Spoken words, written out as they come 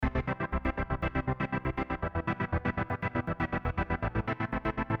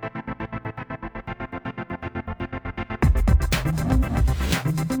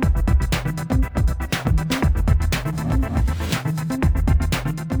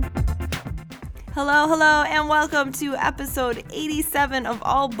Hello, and welcome to episode 87 of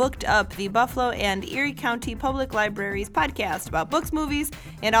All Booked Up, the Buffalo and Erie County Public Library's podcast about books, movies,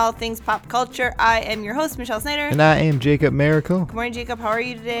 and all things pop culture. I am your host, Michelle Snyder. And I am Jacob Miracle. Good morning, Jacob. How are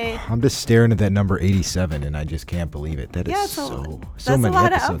you today? I'm just staring at that number 87, and I just can't believe it. That is that's so a many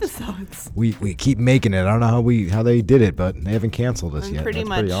lot episodes. of episodes. We keep making it. I don't know how they did it, but they haven't canceled us yet. Pretty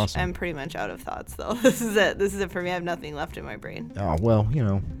awesome. I'm pretty much out of thoughts, though. This is it for me. I have nothing left in my brain. Oh, well,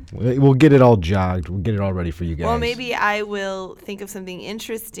 we'll get it all jogged. We'll get it all ready for you guys. Well, maybe I will think of something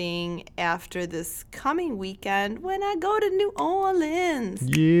interesting after this coming weekend when I go to New Orleans.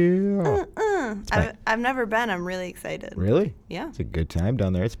 Yeah. I've never been. I'm really excited. Really? Yeah. It's a good time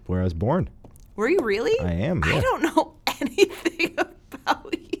down there. It's where I was born. Were you really? I am, yeah. I don't know anything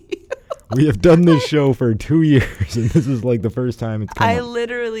about you. We have done this show for 2 years, and this is like the first time it's come I up.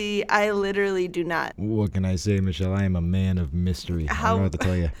 literally do not. What can I say, Michelle? I am a man of mystery. I don't know what to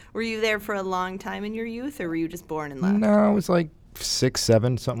tell you. Were you there for a long time in your youth, or were you just born and left? No, it was like 6,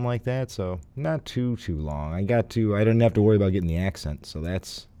 7, something like that. So not too long. I didn't have to worry about getting the accent, so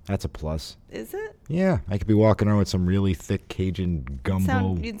that's a plus. Is it? Yeah, I could be walking around with some really thick Cajun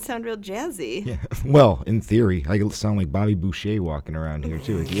gumbo. You'd sound real jazzy. Yeah. Well, in theory, I could sound like Bobby Boucher walking around here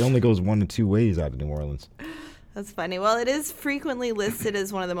too. He only goes 1 of 2 ways out of New Orleans. That's funny. Well, it is frequently listed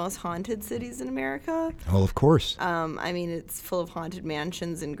as one of the most haunted cities in America. Well, of course. I mean, it's full of haunted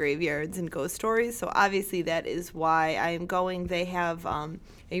mansions and graveyards and ghost stories. So obviously that is why I am going. They have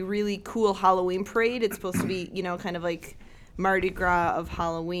a really cool Halloween parade. It's supposed to be, kind of like Mardi Gras of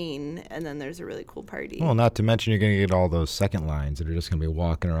Halloween, and then there's a really cool party. Well, not to mention you're going to get all those second lines that are just going to be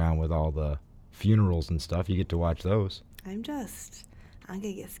walking around with all the funerals and stuff. You get to watch those. I'm going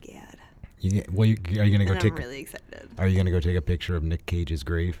to get scared. Are you going to go I'm really excited. Are you going to go take a picture of Nick Cage's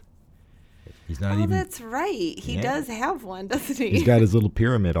grave? He's not even. Oh, that's right. He does have one, doesn't he? He's got his little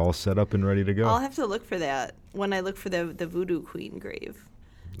pyramid all set up and ready to go. I'll have to look for that when I look for the Voodoo Queen grave.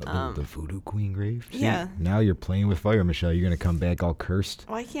 The Voodoo Queen grave? See, yeah. Now you're playing with fire, Michelle. You're going to come back all cursed.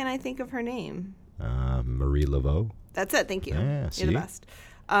 Why can't I think of her name? Marie Laveau. That's it. Thank you. Yeah, You're the best.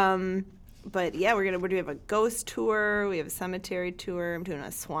 But yeah, we have a ghost tour. We have a cemetery tour. I'm doing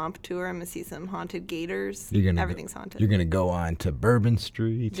a swamp tour. I'm going to see some haunted gators. Everything's haunted. You're going to go on to Bourbon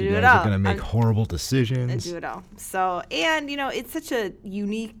Street. Do you it guys all. are going to make horrible decisions. Do it all. So, and, it's such a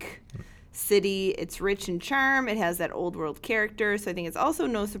unique city. It's rich in charm. It has that old world character. So I think it's also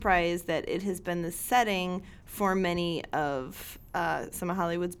no surprise that it has been the setting for many of some of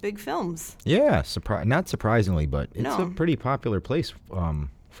Hollywood's big films. Yeah, not surprisingly, but it's No. a pretty popular place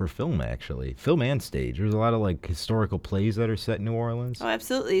for film, actually. Film and stage. There's a lot of historical plays that are set in New Orleans. Oh,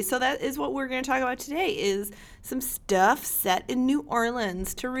 absolutely. So that is what we're going to talk about today, is some stuff set in New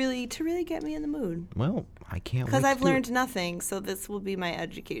Orleans to really get me in the mood. Well, I can't wait. Because I've learned nothing, so this will be my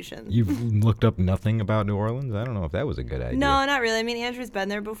education. You've looked up nothing about New Orleans? I don't know if that was a good idea. No, not really. I mean, Andrew's been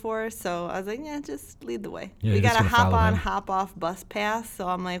there before, so I was like, yeah, just lead the way. Yeah, we got a hop on, him. hop off bus pass, so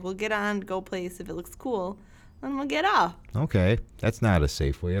I'm like, we'll get on, go place if it looks cool, and we'll get off. Okay, that's not a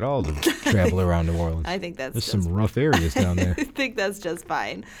safe way at all to travel around New Orleans. I think that's There's some rough areas down there. I think that's just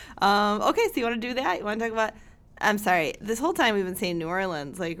fine. Okay, so you want to do that? You want to talk about? I'm sorry. This whole time we've been saying New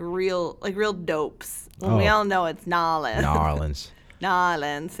Orleans, like real dopes. When we all know it's Nolans.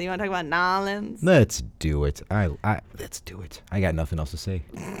 Nolans. So you want to talk about Nolans? Let's do it. Let's do it. I got nothing else to say.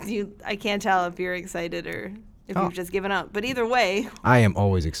 I can't tell if you're excited or if you've just given up. But either way. I am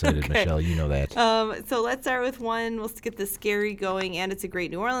always excited, Okay. Michelle. You know that. So let's start with one. We'll get the scary going, and it's a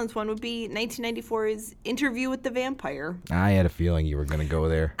great New Orleans one. Would be 1994's Interview with the Vampire. I had a feeling you were going to go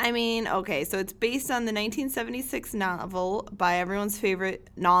there. I mean, okay, so it's based on the 1976 novel by everyone's favorite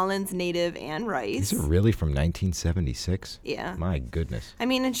Nolans native Anne Rice. Is it really from 1976? Yeah. My goodness. I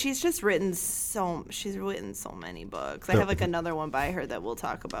mean, and she's written so many books. I have another one by her that we'll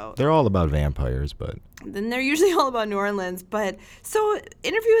talk about. They're all about vampires, but Then they're usually all about New Orleans. But so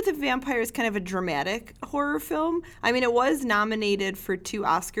Interview with the Vampire is kind of a dramatic horror film. I mean, it was nominated for 2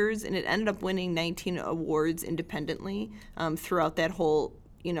 Oscars, and it ended up winning 19 awards independently throughout that whole,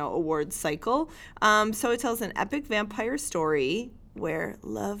 awards cycle. So it tells an epic vampire story where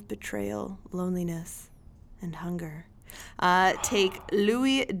love, betrayal, loneliness, and hunger take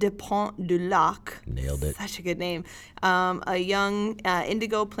Louis Dupont du Lac. Nailed it. Such a good name. A young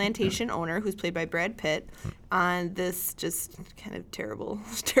indigo plantation owner who's played by Brad Pitt on this just kind of terrible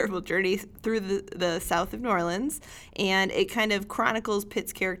journey through the south of New Orleans. And it kind of chronicles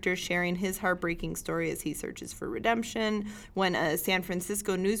Pitt's character sharing his heartbreaking story as he searches for redemption when a San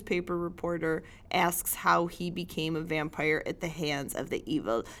Francisco newspaper reporter asks how he became a vampire at the hands of the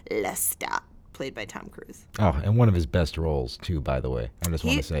evil Lestat, played by Tom Cruise. Oh, and one of his best roles, too, by the way. I just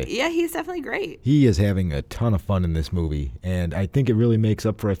want to say. Yeah, he's definitely great. He is having a ton of fun in this movie, and I think it really makes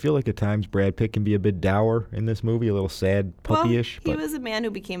up for, I feel like at times Brad Pitt can be a bit dour in this movie, a little sad, puppyish. Well, he was a man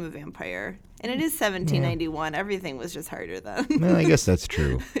who became a vampire. And it is 1791. Yeah. Everything was just harder then. Well, I guess that's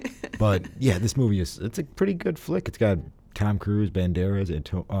true. But, yeah, this movie it's a pretty good flick. It's got Tom Cruise, Banderas, and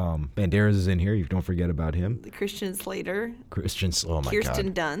Banderas is in here. You don't forget about him. Christian Slater. Oh my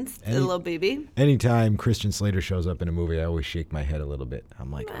Kirsten God. Dunst, the little baby. Anytime Christian Slater shows up in a movie, I always shake my head a little bit.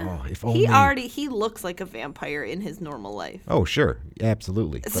 I'm like, if only. He looks like a vampire in his normal life. Oh, sure.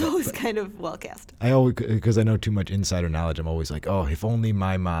 Absolutely. So he's kind of well cast. Because I know too much insider knowledge, I'm always like, if only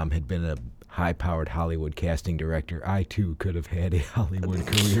my mom had been a high-powered Hollywood casting director, I too could have had a Hollywood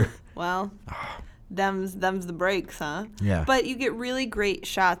career. Well, them's the breaks, huh? Yeah. But you get really great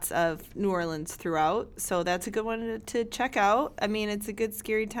shots of New Orleans throughout, so that's a good one to check out. I mean, it's a good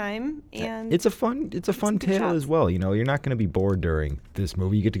scary time, and it's a fun tale as well. You know, you're not going to be bored during this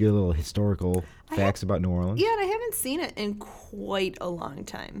movie. You get to get a little historical facts about New Orleans. Yeah, and I haven't seen it in quite a long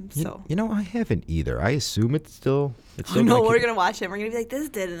time. So I haven't either. I assume it's still. No, we're gonna watch it. We're gonna be like, this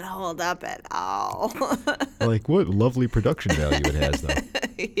didn't hold up at all. Like, what lovely production value it has, though.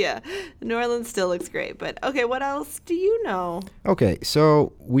 Yeah, New Orleans still looks great. But okay, what else do you know? Okay,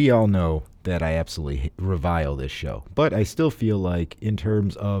 so we all know that I absolutely revile this show, but I still feel like in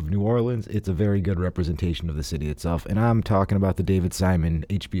terms of New Orleans, it's a very good representation of the city itself. And I'm talking about the David Simon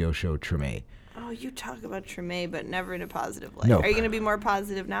HBO show Treme. Oh, you talk about Treme, but never in a positive light. Nope. Are you going to be more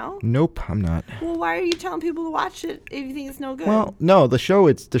positive now? Nope, I'm not. Well, why are you telling people to watch it if you think it's no good? Well, no, the show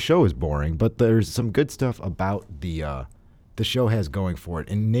is boring, but there's some good stuff about the show has going for it,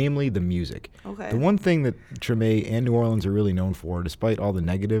 and namely the music. Okay. The one thing that Treme and New Orleans are really known for, despite all the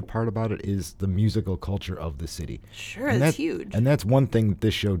negative part about it, is the musical culture of the city. Sure, that's huge. And that's one thing that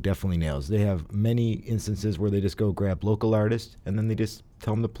this show definitely nails. They have many instances where they just go grab local artists, and then they just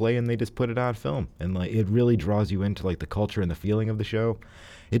tell them to play, and they just put it on film. And like it really draws you into like the culture and the feeling of the show.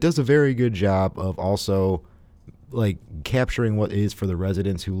 It does a very good job of also like capturing what is for the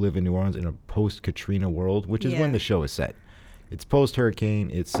residents who live in New Orleans in a post-Katrina world, which is when the show is set. It's post-hurricane.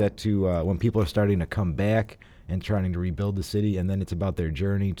 It's set to when people are starting to come back and trying to rebuild the city, and then it's about their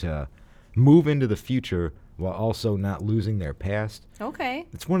journey to move into the future while also not losing their past. Okay.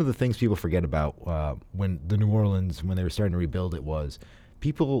 It's one of the things people forget about when the New Orleans, when they were starting to rebuild it, was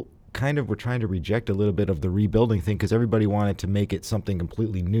people kind of were trying to reject a little bit of the rebuilding thing because everybody wanted to make it something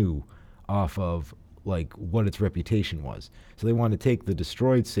completely new off of like what its reputation was. So they wanted to take the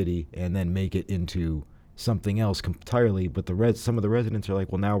destroyed city and then make it into something else entirely, but some of the residents are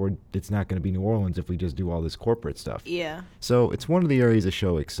like, well, now it's not going to be New Orleans if we just do all this corporate stuff. Yeah. So it's one of the areas the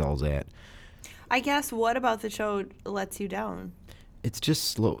show excels at. I guess what about the show lets you down? It's just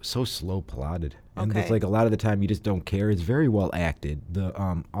slow plotted, and Okay. it's like a lot of the time you just don't care. It's very well acted.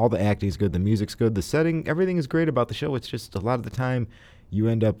 All the acting is good, the music's good, the setting, everything is great about the show. It's just a lot of the time you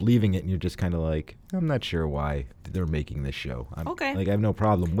end up leaving it and you're just kind of like, I'm not sure why they're making this show. Okay. Like I have no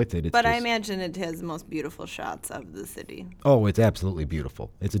problem with it. But I imagine it has the most beautiful shots of the city. Oh, it's absolutely beautiful.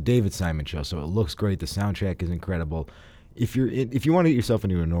 It's a David Simon show, so it looks great. The soundtrack is incredible. If you want to get yourself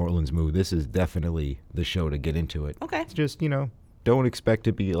into a New Orleans mood, this is definitely the show to get into it. Okay. It's just, don't expect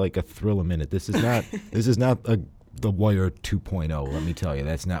to be like a thrill a minute. This is not The Wire 2.0. Let me tell you,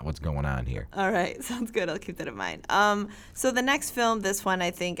 that's not what's going on here. All right, sounds good. I'll keep that in mind. So the next film, this one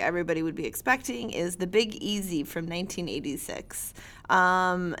I think everybody would be expecting, is The Big Easy from 1986.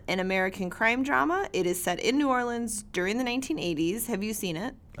 An American crime drama. It is set in New Orleans during the 1980s. Have you seen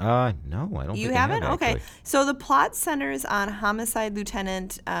it? No, I don't. You think haven't? I have, Okay. actually. So the plot centers on homicide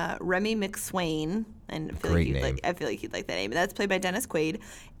lieutenant Remy McSwain, and Great name. I feel like you'd like that name. That's played by Dennis Quaid,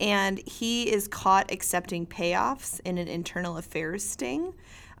 and he is caught accepting payoffs in an internal affairs sting.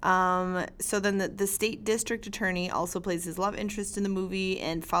 So then the state district attorney also plays his love interest in the movie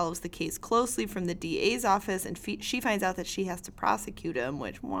and follows the case closely from the DA's office, and she finds out that she has to prosecute him,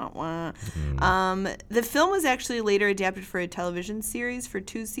 which wah-wah. The film was actually later adapted for a television series for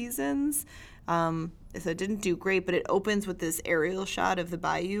 2 seasons. So it didn't do great, but it opens with this aerial shot of the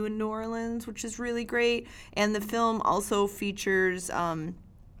bayou in New Orleans, which is really great. And the film also features,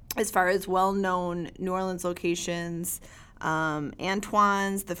 as far as well-known New Orleans locations,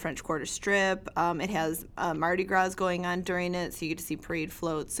 Antoine's, the French Quarter Strip. It has Mardi Gras going on during it, so you get to see parade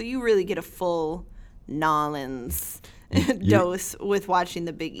floats. So you really get a full Nolans dose with watching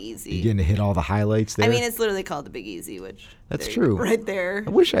The Big Easy. You're getting to hit all the highlights there. I mean, it's literally called The Big Easy, which That's there- true. right there. I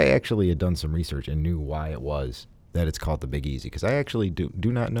wish I actually had done some research and knew why it was that it's called The Big Easy, because I actually do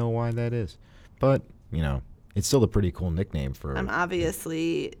not know why that is. But, It's still a pretty cool nickname for. I'm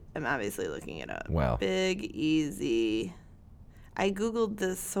obviously looking it up. Wow. Big Easy. I googled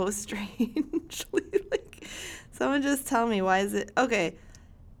this so strangely. Like, someone just tell me, why is it okay?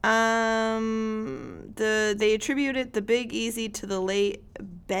 They attributed the Big Easy to the late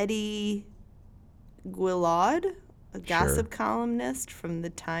Betty Guillaume, a gossip columnist from the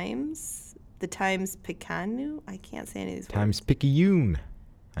Times Picayune. I can't say any of these Times words. Picayune.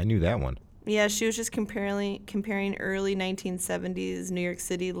 I knew that one. Yeah, she was just comparing early 1970s New York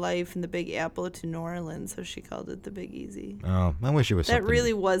City life in the Big Apple to New Orleans, so she called it the Big Easy. Oh, I wish it was That something.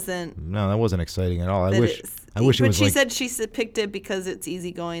 really wasn't. No, that wasn't exciting at all. I that wish it's- it was But she like. said she picked it because it's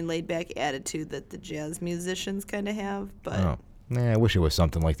easygoing, laid-back attitude that the jazz musicians kind of have. But Oh. Nah, I wish it was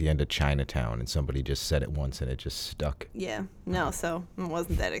something like the end of Chinatown and somebody just said it once and it just stuck. yeah, no, so it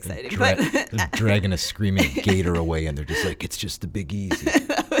wasn't that exciting. They're But dragging a screaming gator away and they're just like, it's just the Big Easy.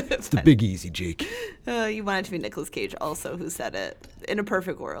 It's the Big Easy, Jake. you want it to be Nicolas Cage also who said it in a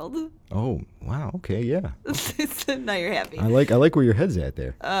perfect world. Oh, wow. Okay, yeah. So now you're happy. I like where your head's at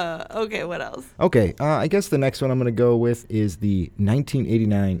there. Okay, what else? Okay, I guess the next one I'm going to go with is the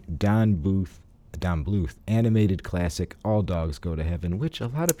 1989 Don Bluth animated classic All Dogs Go to Heaven, which a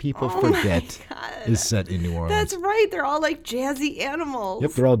lot of people forget is set in New Orleans. That's right. They're all like jazzy animals.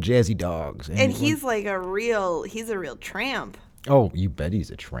 Yep, they're all jazzy dogs. And he's like a real tramp. Oh, you bet he's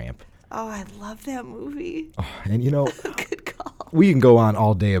a tramp. Oh, I love that movie. Oh, and you know, Good call. we can go on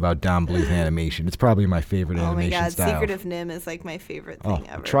all day about Don Bluth animation. It's probably my favorite Oh my animation God, style. Secret of Nim is like my favorite thing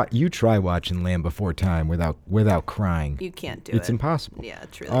ever. Try watching Land Before Time without crying. You can't do It's it. impossible. Yeah,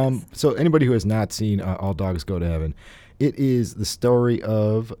 it truly is. So anybody who has not seen All Dogs Go to Heaven, it is the story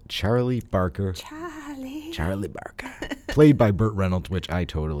of Charlie Barker. Charlie Barker. Played by Burt Reynolds, which I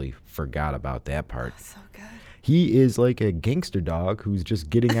totally forgot about that part. So good. He is like a gangster dog who's just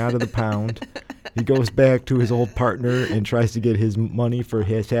getting out of the pound. He goes back to his old partner and tries to get his money for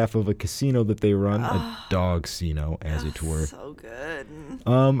his half of a casino that they run, a dog-sino, as it were. So good.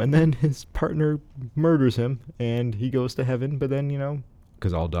 And then his partner murders him, and he goes to heaven. But then,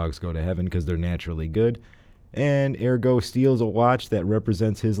 because all dogs go to heaven because they're naturally good, and ergo steals a watch that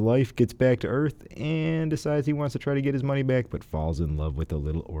represents his life, gets back to Earth, and decides he wants to try to get his money back, but falls in love with a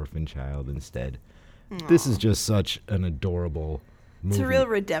little orphan child instead. This is just such an adorable movie. It's a real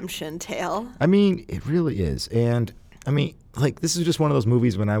redemption tale. I mean, it really is. And, I mean, like, this is just one of those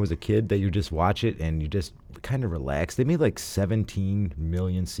movies when I was a kid that you just watch it and you just kind of relax. They made like 17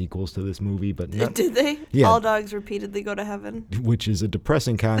 million sequels to this movie, but not, Did they? Yeah. All dogs repeatedly go to heaven. which is a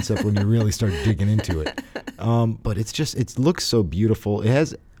depressing concept when you really start digging into it. But it looks so beautiful.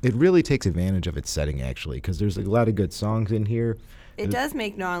 It really takes advantage of its setting, actually, because there's a lot of good songs in here. It does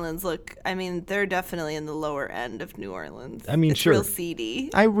make New Orleans look, I mean, they're definitely in the lower end of New Orleans. I mean, it's sure. real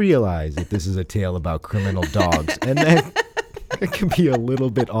seedy. I realize that this is a tale about criminal dogs, and that it can be a little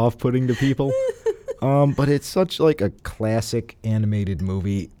bit off-putting to people. But it's such like a classic animated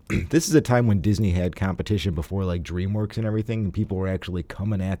movie. This is a time when Disney had competition before like DreamWorks and everything, and people were actually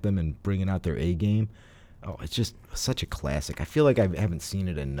coming at them and bringing out their A game. Oh, it's just such a classic. I feel like I haven't seen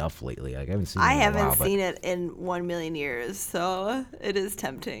it enough lately. Like, I haven't seen it in a while. Seen it in 1,000,000 years, so it is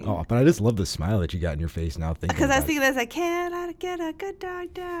tempting. Oh, but I just love the smile that you got in your face now thinking Because I was about it. thinking, I can I get a good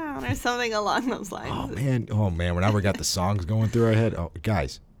dog down, or something along those lines. Oh man, when we got the songs going through our head. Oh,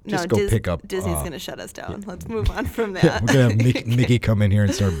 guys, just go pick up. Disney's going to shut us down. Let's move on from that. We're gonna have Mickey come in here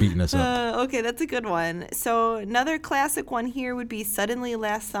and start beating us up. Okay, that's a good one. So another classic one here would be Suddenly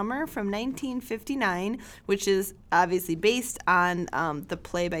Last Summer from 1959, which is obviously based on the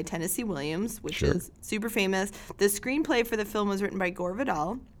play by Tennessee Williams, which Sure. is super famous. The screenplay for the film was written by Gore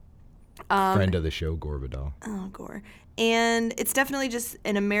Vidal. Friend of the show, Gore Vidal. Oh, Gore. And it's definitely just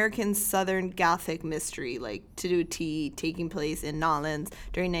an American Southern Gothic mystery, like to do T, taking place in New Orleans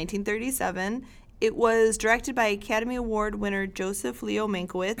during 1937. It was directed by Academy Award winner Joseph Leo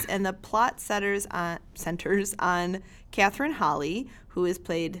Mankiewicz, and the plot centers on Catherine Holly, who is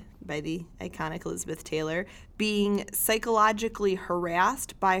played by the iconic Elizabeth Taylor, being psychologically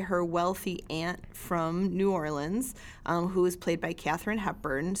harassed by her wealthy aunt from New Orleans, who is played by Katharine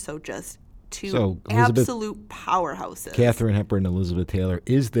Hepburn. So just two So, Elizabeth- absolute powerhouses. Katherine Hepburn and Elizabeth Taylor.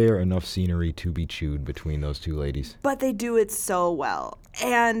 Is there enough scenery to be chewed between those two ladies? But they do it so well.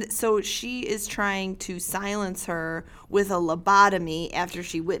 And so she is trying to silence her with a lobotomy after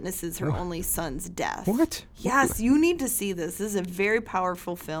she witnesses her only son's death. What? Yes, you need to see this. This is a very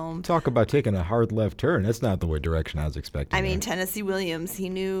powerful film. Talk about taking a hard left turn. That's not the way direction I was expecting. I mean, there. Tennessee Williams, he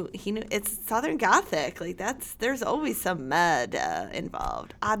knew it's Southern Gothic. Like there's always some mud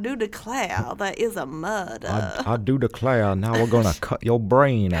involved. I do declare. Well, that is a murder. I do declare, now we're going to cut your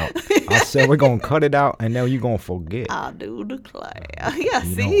brain out. I said we're going to cut it out, and now you're going to forget. I do declare. Yeah,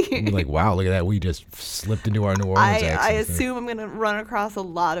 You see? know, you're like, wow, look at that. We just slipped into our New Orleans accent. I assume I'm going to run across a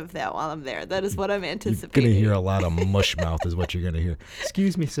lot of that while I'm there. That is what I'm You're anticipating. going to hear a lot of mush mouth is what you're going to hear.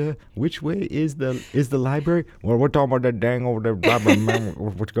 Excuse me, sir. Which way is the library? Well, we're talking about that dang over there library. Man.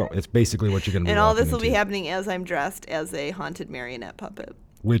 What's going? It's basically what you're going to be And all walking this will be into. happening as I'm dressed as a haunted marionette puppet.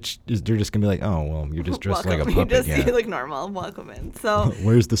 Which is, they're just going to be like, oh, well, you're just dressed like a Welcome. puppet. You Yeah. look normal. Welcome in. So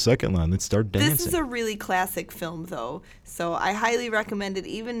Where's the second line? Let's start dancing. this is a really classic film, though. So I highly recommend it,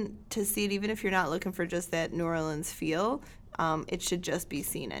 even to see it, even if you're not looking for just that New Orleans feel. It should just be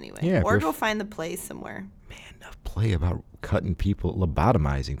seen anyway. Yeah, or if go you're find the play somewhere. Man, a play about cutting people,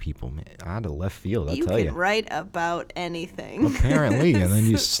 lobotomizing people, man, out of left field, I'll You tell can you. write about anything. Apparently, and then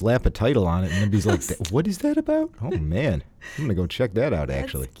you slap a title on it, and nobody's like, what is that about? Oh, man. I'm going to go check that out,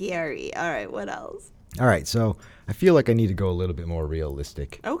 actually. That's scary. All right, what else? All right, so I feel like I need to go a little bit more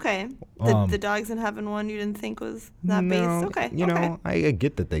realistic. Okay. The Dogs in Heaven one you didn't think was not based? Okay. You know, I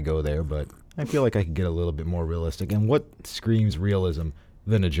get that they go there, but I feel like I could get a little bit more realistic. And what screams realism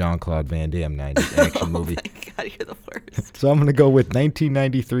than a Jean-Claude Van Damme 90s action movie? Oh my God, you're the worst. So I'm going to go with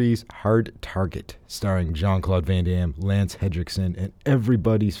 1993's Hard Target, starring Jean-Claude Van Damme, Lance Hendrickson, and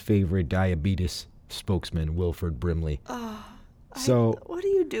everybody's favorite diabetes spokesman, Wilford Brimley. So what do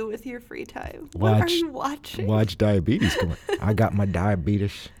you do with your free time? What are watch you watching? watch diabetes. Come on. I got my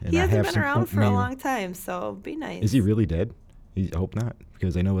diabetes, and He I hasn't have been some around for a oatmeal. long time, so be nice. Is he really dead? I hope not,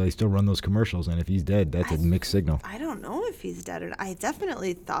 because I know they still run those commercials, and if he's dead, that's a mixed signal. I don't know if he's dead or I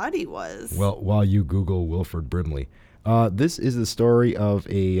definitely thought he was. Well, while you Google Wilford Brimley, this is the story of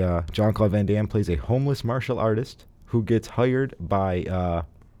a Jean-Claude Van Damme plays a homeless martial artist who gets hired by,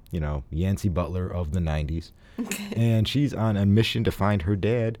 Yancey Butler of the 90s. And she's on a mission to find her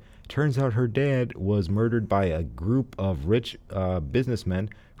dad. Turns out her dad was murdered by a group of rich businessmen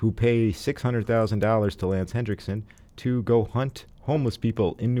who pay $600,000 to Lance Hendrickson to go hunt homeless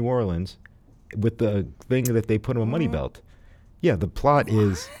people in New Orleans with the thing that they put in a money belt. Yeah, the plot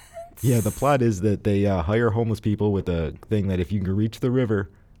is that they hire homeless people with a thing that if you can reach the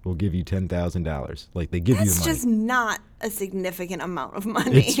river, will give you $10,000. Like, they give you the That's money. just not a significant amount of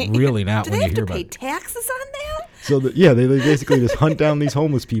money. It's really not Do when they you have hear to about pay it. taxes on that? So, they basically just hunt down these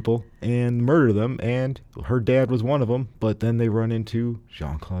homeless people and murder them, and her dad was one of them, but then they run into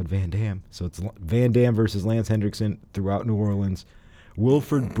Jean-Claude Van Damme. So it's Van Damme versus Lance Hendrickson throughout New Orleans.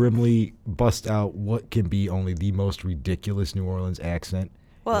 Wilford Brimley busts out what can be only the most ridiculous New Orleans accent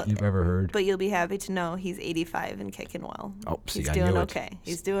that you've ever heard. But you'll be happy to know he's 85 and kicking well. Oh, see, he's I doing knew it. okay.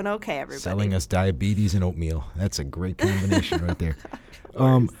 He's doing okay, everybody. Selling us diabetes and oatmeal. That's a great combination right there.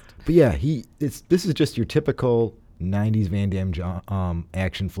 But yeah, this is just your typical 90s Van Damme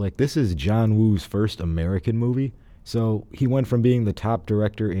action flick. This is John Woo's first American movie. So he went from being the top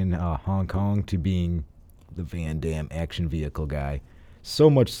director in Hong Kong to being the Van Damme action vehicle guy. So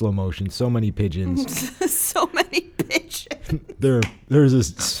much slow motion, so many pigeons. So many bitches. There's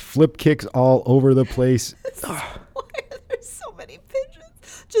this flip kicks all over the place. Why are there so many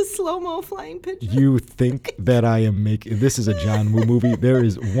pigeons? Just slow-mo flying pigeons. You think that I am making... This is a John Woo movie. There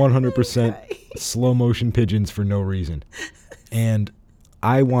is 100% slow motion pigeons for no reason. And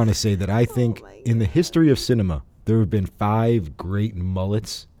I want to say that I think in the history of cinema, there have been 5 great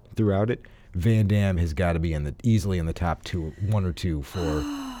mullets throughout it. Van Damme has got to be easily in the top 1 or 2 for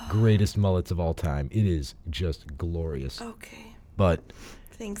greatest mullets of all time. It is just glorious. Okay. But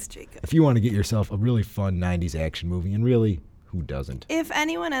Thanks, Jacob. if you want to get yourself a really fun 90s action movie, and really, who doesn't? If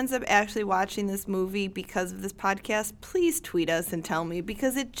anyone ends up actually watching this movie because of this podcast, please tweet us and tell me,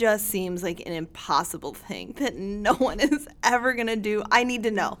 because it just seems like an impossible thing that no one is ever going to do. I need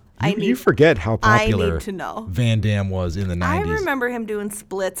to know. You forget how popular I need to know. Van Damme was in the 90s. I remember him doing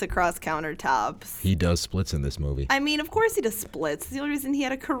splits across countertops. He does splits in this movie. I mean, of course he does splits. It's the only reason he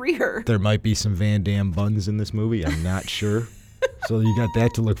had a career. There might be some Van Damme buns in this movie. I'm not sure. So you got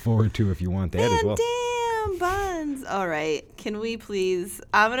that to look forward to if you want that as well. Van Damme buns. All right. Can we please?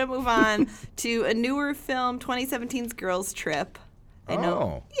 I'm going to move on to a newer film, 2017's Girls Trip. I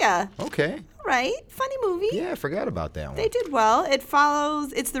know. Yeah. Okay. Right. Funny movie. Yeah, I forgot about that one. They did well.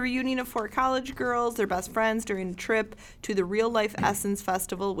 It's the reunion of 4 college girls, their best friends, during a trip to the Real Life Essence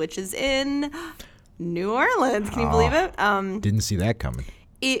Festival, which is in New Orleans. Can you believe it? Didn't see that coming.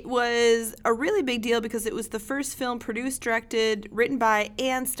 It was a really big deal because it was the first film produced, directed, written by,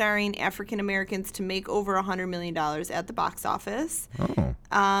 and starring African Americans to make over $100 million at the box office. Oh.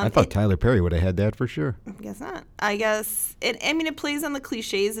 I thought Tyler Perry would have had that for sure. I guess not. I guess it plays on the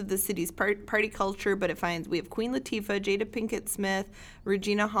cliches of the city's party culture, but we have Queen Latifah, Jada Pinkett Smith,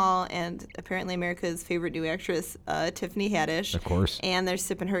 Regina Hall, and apparently America's favorite new actress, Tiffany Haddish. Of course. And they're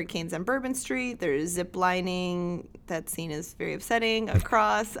sipping hurricanes on Bourbon Street. There's zip lining. That scene is very upsetting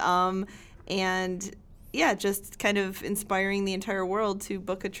across. And yeah, just kind of inspiring the entire world to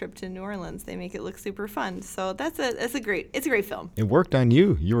book a trip to New Orleans. They make it look super fun. So it's a great film. It worked on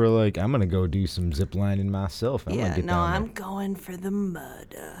you. You were like, I'm gonna go do some zip lining myself. I'm gonna get down there. I'm going for the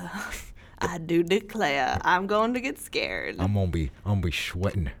murder. I do declare, I'm going to get scared. I'm gonna be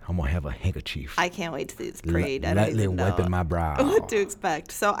sweating. I'm gonna have a handkerchief. I can't wait to see this parade. Lightly wiping my brow. What to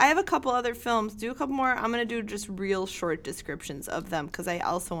expect. So I have a couple other films. Do a couple more. I'm gonna do just real short descriptions of them because I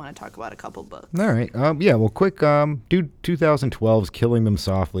also want to talk about a couple books. All right. Quick. Do 2012's Killing Them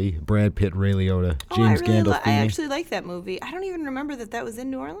Softly. Brad Pitt, Ray Liotta, James Gandolfini. I actually like that movie. I don't even remember that was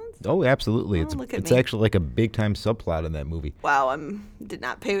in New Orleans. Oh, absolutely. Look at it's me. actually like a big time subplot in that movie. Wow, did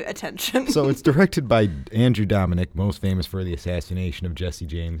not pay attention. So it's directed by Andrew Dominik, most famous for the assassination of Jesse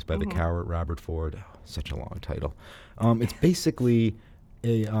James by the coward Robert Ford. Oh, such a long title. It's basically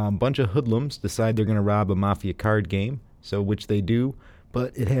a bunch of hoodlums decide they're going to rob a mafia card game, which they do,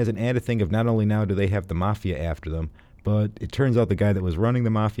 but it has an added thing of not only now do they have the mafia after them, but it turns out the guy that was running the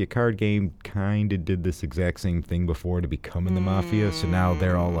mafia card game kind of did this exact same thing before to become in the mafia. So now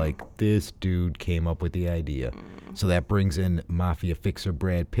they're all like, this dude came up with the idea. So that brings in mafia fixer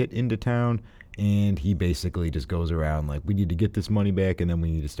Brad Pitt into town, and he basically just goes around like, we need to get this money back, and then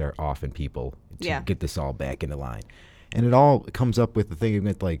we need to start offing people to get this all back into line. And it all comes up with the thing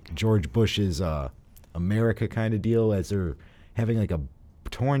with like George Bush's America kind of deal, as they're having like a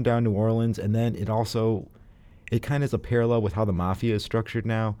torn down New Orleans, and then it kind of is a parallel with how the mafia is structured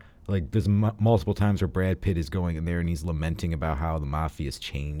now. Like, there's multiple times where Brad Pitt is going in there and he's lamenting about how the mafia's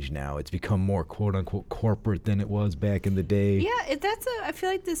changed now. It's become more quote-unquote corporate than it was back in the day. Yeah, I feel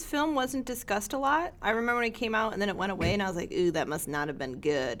like this film wasn't discussed a lot. I remember when it came out and then it went away and I was like, ooh, that must not have been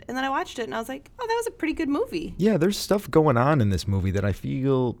good. And then I watched it and I was like, oh, that was a pretty good movie. Yeah, there's stuff going on in this movie that I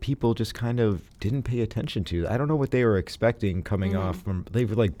feel people just kind of didn't pay attention to. I don't know what they were expecting coming off from, they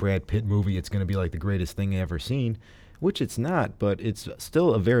were like, Brad Pitt movie, it's going to be like the greatest thing ever seen. Which it's not, but it's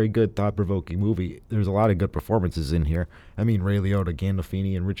still a very good, thought-provoking movie. There's a lot of good performances in here. I mean, Ray Liotta,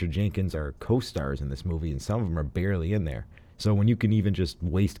 Gandolfini, and Richard Jenkins are co-stars in this movie, and some of them are barely in there. So when you can even just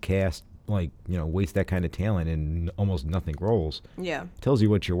waste that kind of talent in almost nothing roles, yeah, tells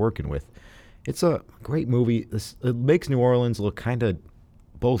you what you're working with. It's a great movie. It makes New Orleans look kind of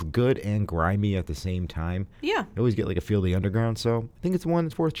both good and grimy at the same time. Yeah. You always get like a feel of the underground, so I think it's one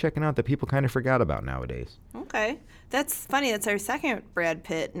that's worth checking out that people kind of forgot about nowadays. Okay. That's funny. That's our second Brad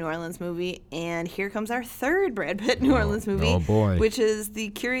Pitt New Orleans movie, and here comes our third Brad Pitt New Orleans movie. Oh, boy. Which is The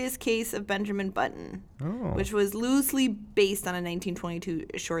Curious Case of Benjamin Button, which was loosely based on a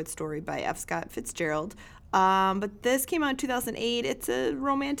 1922 short story by F. Scott Fitzgerald. But this came out in 2008. It's a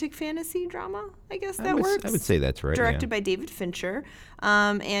romantic fantasy drama, I guess that works. I would say that's right. Directed by David Fincher,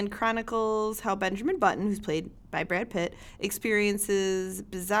 and chronicles how Benjamin Button, who's played by Brad Pitt, experiences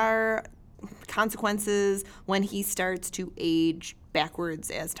bizarre consequences when he starts to age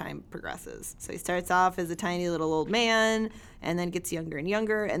backwards as time progresses. So he starts off as a tiny little old man and then gets younger and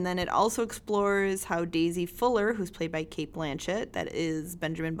younger. And then it also explores how Daisy Fuller, who's played by Cate Blanchett, that is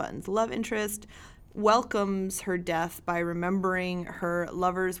Benjamin Button's love interest, welcomes her death by remembering her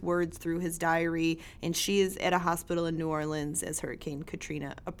lover's words through his diary, and she is at a hospital in New Orleans as Hurricane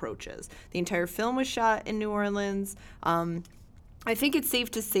Katrina approaches. The entire film was shot in New Orleans. I think it's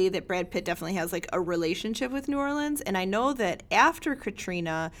safe to say that Brad Pitt definitely has like a relationship with New Orleans, and I know that after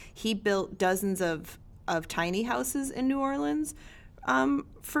Katrina, he built dozens of tiny houses in New Orleans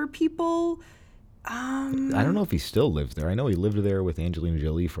for people. I don't know if he still lives there. I know he lived there with Angelina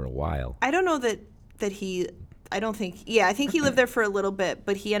Jolie for a while. I don't know that he, I don't think, yeah, I think he lived there for a little bit,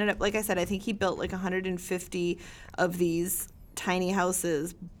 but he ended up, like I said, I think he built like 150 of these tiny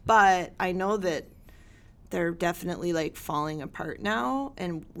houses, but I know that they're definitely like falling apart now,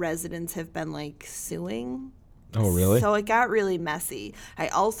 and residents have been like suing. Oh, really? So it got really messy. I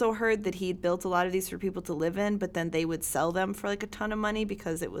also heard that he'd built a lot of these for people to live in, but then they would sell them for like a ton of money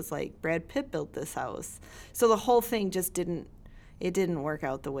because it was like Brad Pitt built this house. So the whole thing just didn't work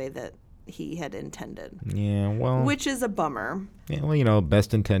out the way that he had intended. Yeah, well. Which is a bummer. Yeah, well,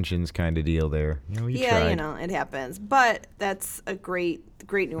 best intentions kind of deal there. You tried. It happens. But that's a great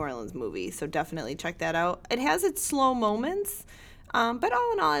New Orleans movie, so definitely check that out. It has its slow moments, but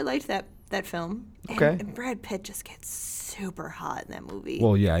all in all, I liked that film. Okay. And Brad Pitt just gets super hot in that movie.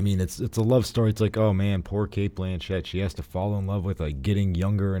 Well, yeah, I mean, it's a love story. It's like, oh man, poor Kate Blanchett. She has to fall in love with like getting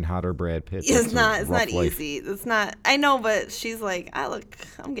younger and hotter Brad Pitt. It's That's a not rough life. easy. It's not. I know, but she's like,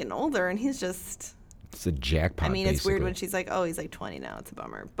 I'm getting older, and he's just. It's a jackpot. I mean, it's weird when she's like, oh, he's like 20 now. It's a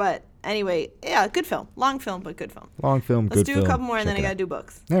bummer. But anyway, yeah, good film. Long film, but good film. Long film, good film. Let's do a couple more, and then I Check it got out. to do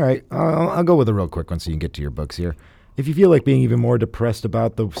books. All right, I'll go with a real quick one so you can get to your books here. If you feel like being even more depressed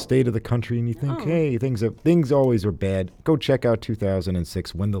about the state of the country and you think, hey, things always are bad, go check out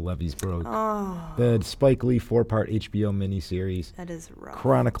 2006, When the Levees Broke. Oh, The Spike Lee 4-part HBO miniseries that is rough.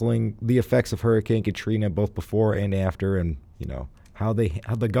 chronicling the effects of Hurricane Katrina both before and after, and how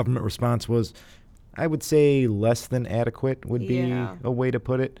the government response was. I would say less than adequate would be Yeah. a way to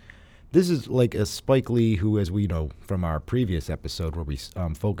put it. This is like a Spike Lee who, as we know from our previous episode where we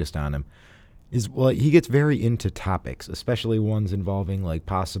focused on him, he gets very into topics, especially ones involving like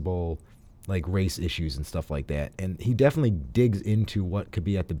possible like race issues and stuff like that. And he definitely digs into what could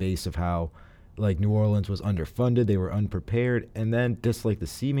be at the base of how like New Orleans was underfunded, they were unprepared, and then just like the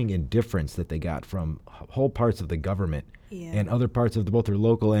seeming indifference that they got from whole parts of the government Yeah. and other parts of both their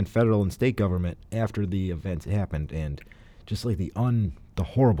local and federal and state government after the events happened, and just like the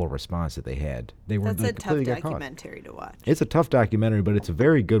horrible response that they had. They were That's like, a tough completely got caught. documentary to watch. It's a tough documentary, but it's a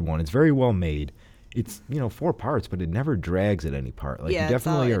very good one. It's very well made. It's 4 parts, but it never drags at any part. Like Yeah, you it's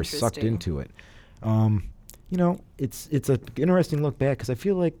all definitely are sucked interesting. into it. It's an interesting look back because I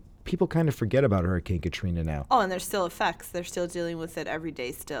feel like people kind of forget about Hurricane Katrina now. Oh, and there's still effects. They're still dealing with it every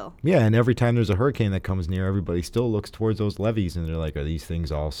day still. Yeah, and every time there's a hurricane that comes near, everybody still looks towards those levees and they're like, are these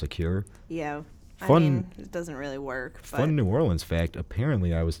things all secure? Yeah. Fun- I mean, it doesn't really work. But Fun New Orleans fact,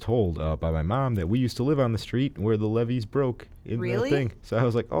 apparently I was told by my mom that we used to live on the street where the levees broke in Really? the thing. So I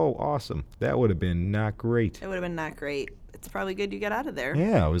was like, oh, awesome. That would have been not great. it would have been not great. It's probably good you got out of there.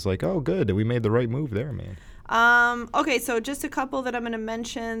 Yeah, I was like, oh, good. We made the right move there, man. Okay, so just a couple that I'm going to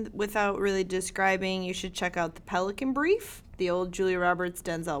mention without really describing. You should check out The Pelican Brief, the old Julia Roberts,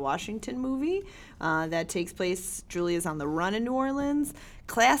 Denzel Washington movie that takes place. Julia's on the run in New Orleans.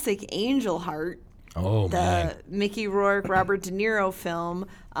 Classic Angel Heart. Oh, man. The Mickey Rourke, Robert De Niro film.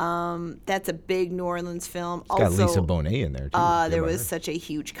 That's a big New Orleans film. It's got Lisa Bonet in there, too. There was such a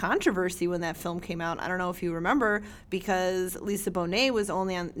huge controversy when that film came out. I don't know if you remember, because Lisa Bonet was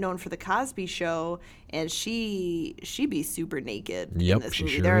only known for The Cosby Show, and she be super naked Yep, in this she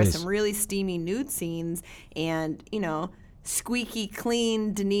movie. sure There are is. some really steamy nude scenes, and squeaky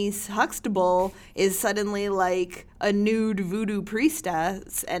clean Denise Huxtable is suddenly like a nude voodoo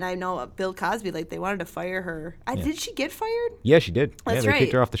priestess. And I know Bill Cosby, like they wanted to fire her. Did she get fired? Yeah, she did. That's They kicked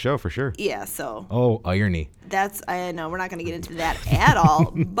right. her off the show for sure. Yeah, so Oh, irony. I know we're not going to get into that at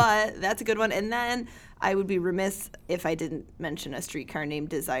all, but that's a good one. And then I would be remiss if I didn't mention A Streetcar Named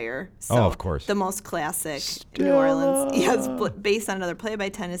Desire. So Oh, of course. The most classic New Orleans. Yes, based on another play by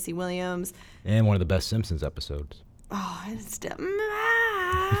Tennessee Williams. And one of the best Simpsons episodes. Oh, it's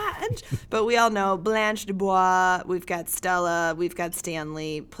but we all know Blanche Dubois. We've got Stella. We've got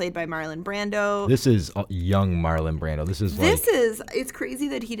Stanley, played by Marlon Brando. This is young Marlon Brando. It's crazy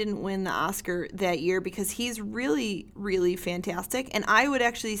that he didn't win the Oscar that year because he's really, really fantastic. And I would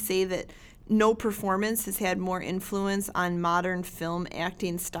actually say that no performance has had more influence on modern film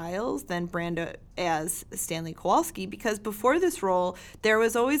acting styles than Brando as Stanley Kowalski, because before this role, there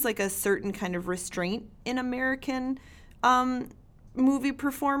was always like a certain kind of restraint in American movie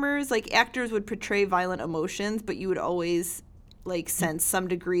performers. Like actors would portray violent emotions, but you would always like sense some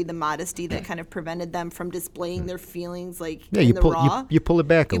degree the modesty that kind of prevented them from displaying their feelings like Yeah, in you the pull raw. you pull it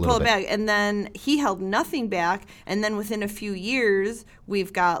back a You little pull it bit. back, and then he held nothing back. And then within a few years,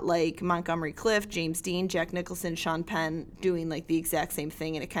 we've got like Montgomery Clift, James Dean, Jack Nicholson, Sean Penn doing like the exact same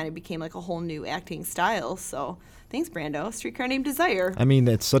thing, and it kind of became like a whole new acting style. So thanks, Brando. Streetcar Named Desire. I mean,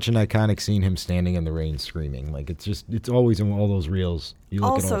 it's such an iconic scene, him standing in the rain screaming. Like, it's always in all those reels. You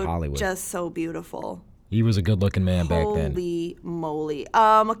look at old Also, Hollywood. just so beautiful. He was a good-looking man back then. Holy moly.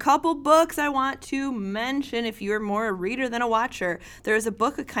 A couple books I want to mention if you're more a reader than a watcher. There's a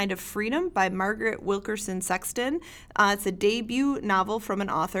book, A Kind of Freedom, by Margaret Wilkerson Sexton. It's a debut novel from an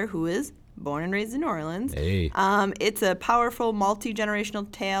author who is born and raised in New Orleans. Hey. It's a powerful, multi-generational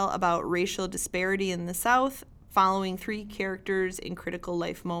tale about racial disparity in the South, following 3 characters in critical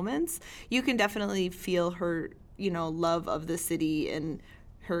life moments. You can definitely feel her, love of the city and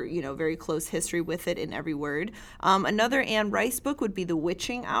her, very close history with it in every word. Another Anne Rice book would be The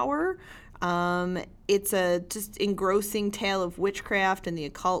Witching Hour. It's a just engrossing tale of witchcraft and the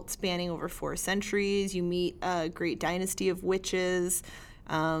occult spanning over 4 centuries. You meet a great dynasty of witches.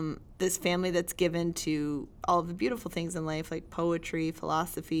 this family that's given to all of the beautiful things in life, like poetry,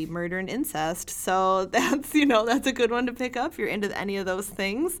 philosophy, murder, and incest. So that's a good one to pick up if you're into any of those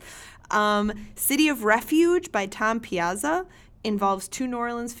things. City of Refuge by Tom Piazza involves two New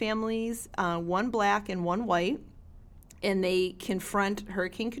Orleans families, one black and one white, and they confront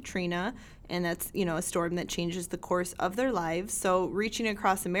Hurricane Katrina, and that's, a storm that changes the course of their lives. So reaching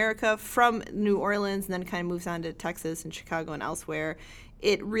across America from New Orleans and then kind of moves on to Texas and Chicago and elsewhere,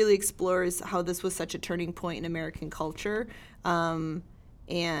 it really explores how this was such a turning point in American culture.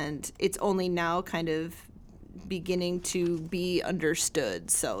 And it's only now kind of beginning to be understood.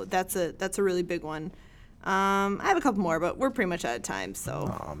 So that's a really big one. I have a couple more, but we're pretty much out of time.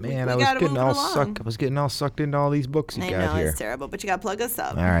 So Oh man, we I was gotta getting move it all along. sucked. I was getting all sucked into all these books you I got know, here. it's terrible, but you got to plug us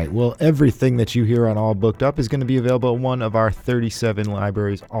up. All right. Well, everything that you hear on All Booked Up is going to be available at one of our 37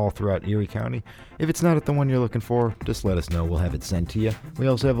 libraries all throughout Erie County. If it's not at the one you're looking for, just let us know. We'll have it sent to you. We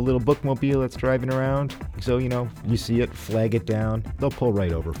also have a little bookmobile that's driving around. So, you see it, flag it down. They'll pull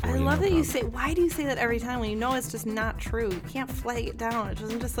right over for I you. love no that you problem. say, why do you say that every time when you know it's just not true? You can't flag it down. It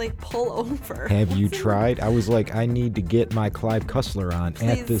doesn't just pull over. Have you What's in- tried? I was like, I need to get my Clive Cussler on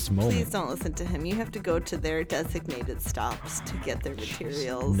at this moment. Please don't listen to him. You have to go to their designated stops to get their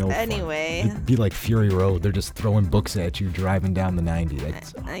materials. No fun. Anyway, It'd be like Fury Road. They're just throwing books at you driving down the 90.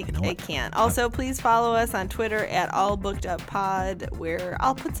 That's, I you know what? can't. Also, please follow us on Twitter at AllBookedUpPod, where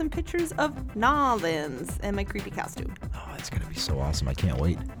I'll put some pictures of Nolans and my creepy costume. Oh, that's going to be so awesome. I can't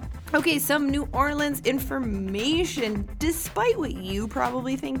wait. Okay, some New Orleans information, despite what you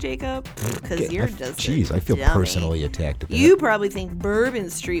probably think, Jacob, because you're just a Jeez, I feel dummy. personally attacked at that. You probably think Bourbon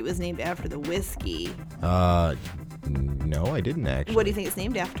Street was named after the whiskey. No, I didn't actually. What do you think it's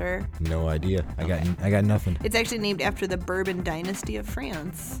named after? No idea. I got nothing. It's actually named after the Bourbon Dynasty of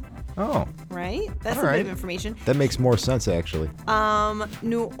France, Oh, right? That's All a bit right. of information. that makes more sense actually.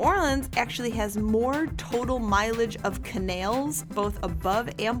 New Orleans actually has more total mileage of canals, both above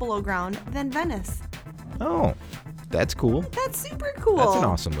and below ground, than Venice. Oh, that's cool. That's super cool. That's an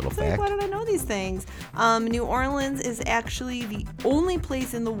awesome little It's like, fact. why don't I know these things? New Orleans is actually the only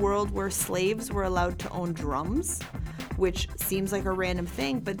place in the world where slaves were allowed to own drums, which seems like a random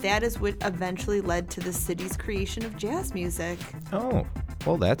thing, but that is what eventually led to the city's creation of jazz music. Oh,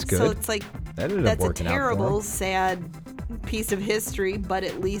 well, that's good. So it's like, That ended up that's a working out for 'em. terrible, sad piece of history, but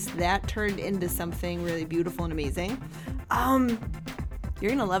at least that turned into something really beautiful and amazing. You're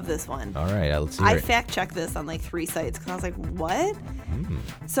gonna love this one. All right, let's hear I it. fact checked this on 3 sites because I was like, what?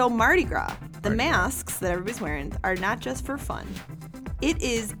 So Mardi Gras, the Mardi Gras. masks that everybody's wearing are not just for fun. It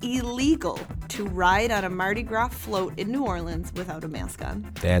is illegal to ride on a Mardi Gras float in New Orleans without a mask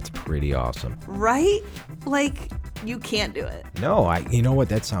on. That's pretty awesome. Right? You can't do it. No, you know what?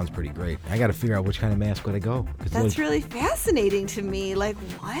 That sounds pretty great. I got to figure out which kind of mask would I go. 'Cause, That's really fascinating to me. What?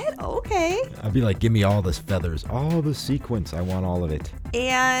 Okay. I'd be like, give me all the feathers, all the sequins. I want all of it.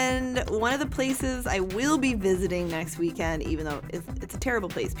 And one of the places I will be visiting next weekend, even though it's a terrible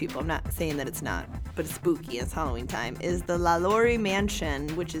place, people, I'm not saying that it's not, but it's spooky, it's Halloween time, is the LaLaurie Mansion,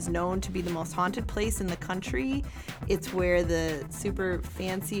 which is known to be the most haunted place in the country. It's where the super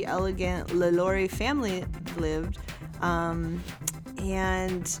fancy, elegant LaLaurie family lived,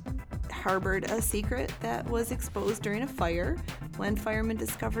 and harbored a secret that was exposed during a fire when firemen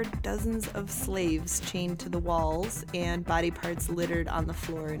discovered dozens of slaves chained to the walls and body parts littered on the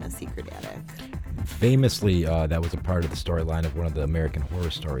floor in a secret attic. Famously, that was a part of the storyline of one of the American Horror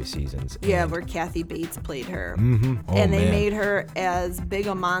Story seasons. Yeah, and- where Kathy Bates played her. Mhm. Oh, And they man. made her as big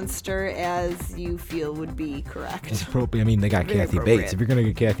a monster as you feel would be correct. It's appropriate. I mean, they got Very Kathy appropriate. Bates. If you're gonna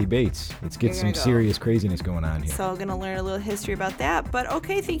get Kathy Bates, let's get You're some gonna go. serious craziness going on here. So gonna learn a little history about that. But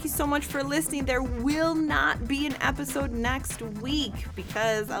okay, thank you so much for listening. There will not be an episode next week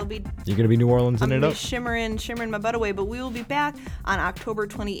because I'll be You're gonna be New Orleans in I'm it gonna up. be shimmering my butt away. But we will be back on October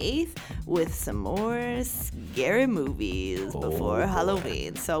 28th with some more scary movies before boy.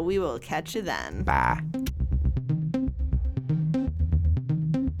 Halloween. So we will catch you then. Bye.